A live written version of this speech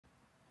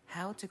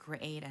How to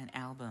create an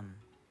album.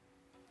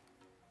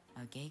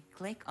 Okay,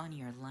 click on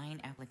your Line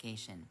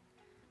application.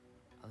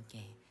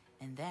 Okay,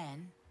 and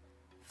then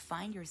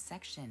find your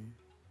section.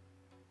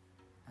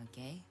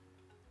 Okay,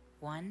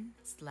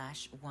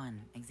 1/1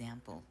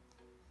 example.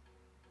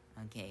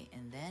 Okay,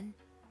 and then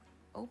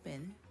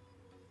open.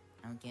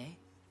 Okay,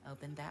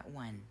 open that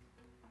one.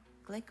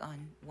 Click on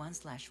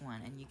 1/1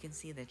 and you can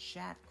see the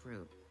chat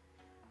group.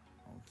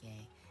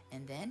 Okay,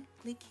 and then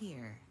click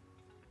here.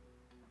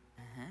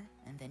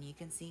 And then you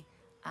can see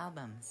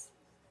albums.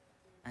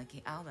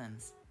 Okay,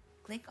 albums.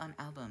 Click on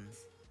albums.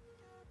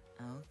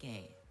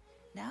 Okay,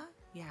 now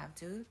you have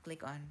to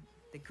click on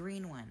the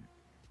green one,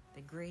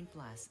 the green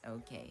plus.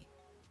 Okay,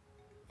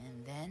 and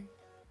then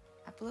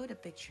upload a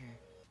picture.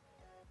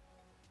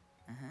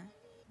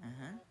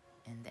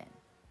 And then,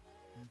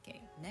 okay,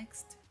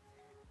 next.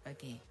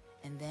 Okay,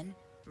 and then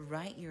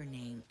write your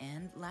name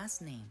and last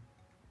name.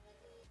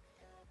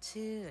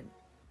 ชื่อ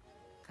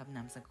กับน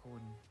ามสกุ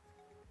ล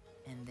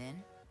and then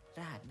ร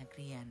หัสนักเ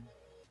รียน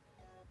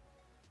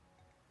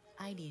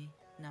ID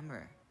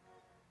number.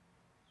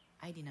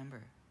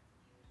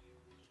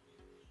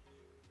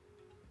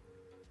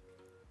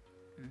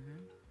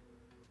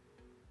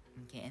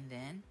 Okay, and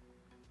then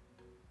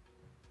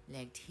เล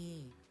ขที่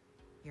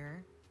your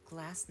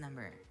class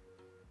number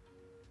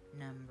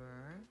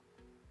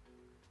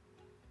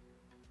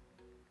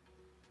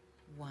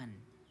 1.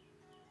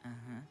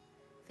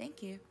 Thank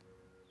you.